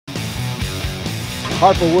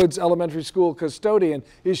Harper Woods Elementary School custodian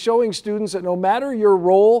is showing students that no matter your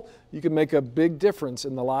role, you can make a big difference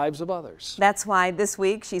in the lives of others. That's why this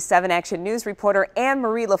week she's 7 Action News reporter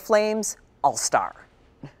Anne-Marie LaFlame's All-Star.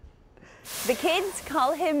 The kids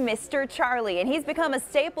call him Mr. Charlie, and he's become a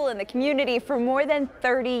staple in the community for more than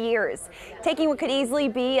 30 years, taking what could easily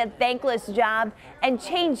be a thankless job and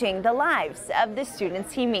changing the lives of the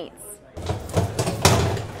students he meets.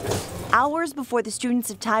 Hours before the students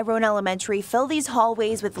of Tyrone Elementary fill these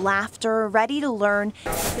hallways with laughter, ready to learn,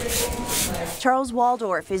 Charles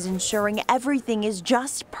Waldorf is ensuring everything is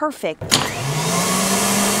just perfect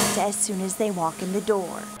as soon as they walk in the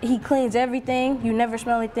door. He cleans everything. You never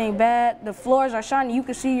smell anything bad. The floors are shiny. You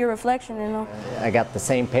can see your reflection in them. I got the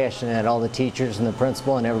same passion that all the teachers and the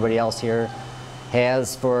principal and everybody else here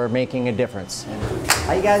has for making a difference.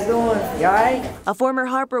 How you guys doing? You all right? A former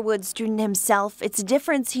Harper Woods student himself, it's a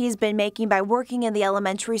difference he's been making by working in the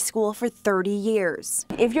elementary school for 30 years.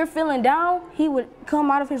 If you're feeling down, he would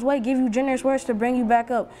come out of his way, give you generous words to bring you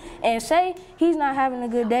back up. And say he's not having a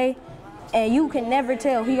good day, and you can never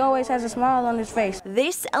tell. He always has a smile on his face.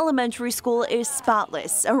 This elementary school is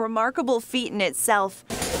spotless, a remarkable feat in itself.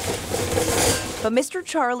 But Mr.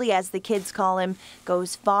 Charlie, as the kids call him,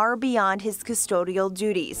 goes far beyond his custodial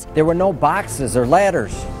duties. There were no boxes or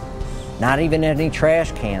ladders, not even any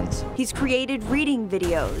trash cans. He's created reading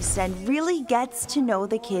videos and really gets to know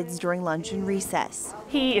the kids during lunch and recess.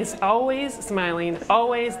 He is always smiling,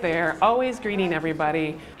 always there, always greeting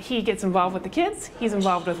everybody. He gets involved with the kids, he's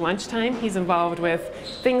involved with lunchtime, he's involved with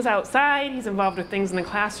things outside, he's involved with things in the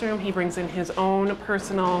classroom. He brings in his own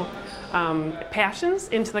personal passions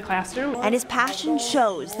into the classroom. And his passion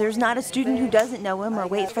shows. There's not a student who doesn't know him or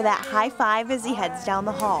waits for that high five as he heads down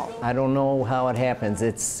the hall. I don't know how it happens.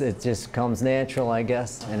 It just comes natural, I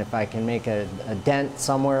guess. And if I can make a dent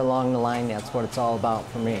somewhere along the line, that's what it's all about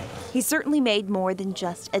for me. He certainly made more than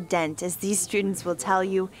just a dent, as these students will tell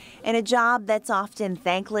you. In a job that's often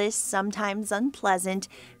thankless, sometimes unpleasant,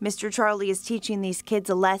 Mr. Charlie is teaching these kids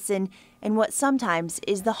a lesson in what sometimes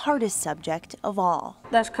is the hardest subject of all.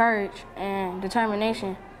 That's courage and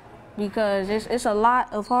determination, because it's a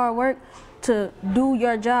lot of hard work to do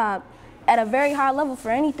your job at a very high level.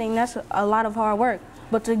 For anything, that's a lot of hard work.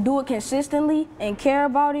 But to do it consistently and care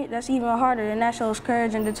about it, that's even harder, and that shows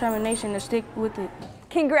courage and determination to stick with it.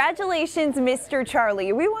 Congratulations, Mr.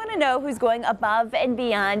 Charlie. We want to know who's going above and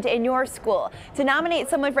beyond in your school. To nominate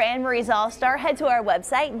someone for Anne-Marie's All-Star, head to our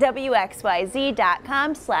website,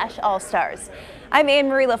 WXYZ.com/allstars. I'm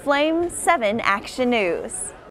Anne-Marie LaFlame, 7 Action News.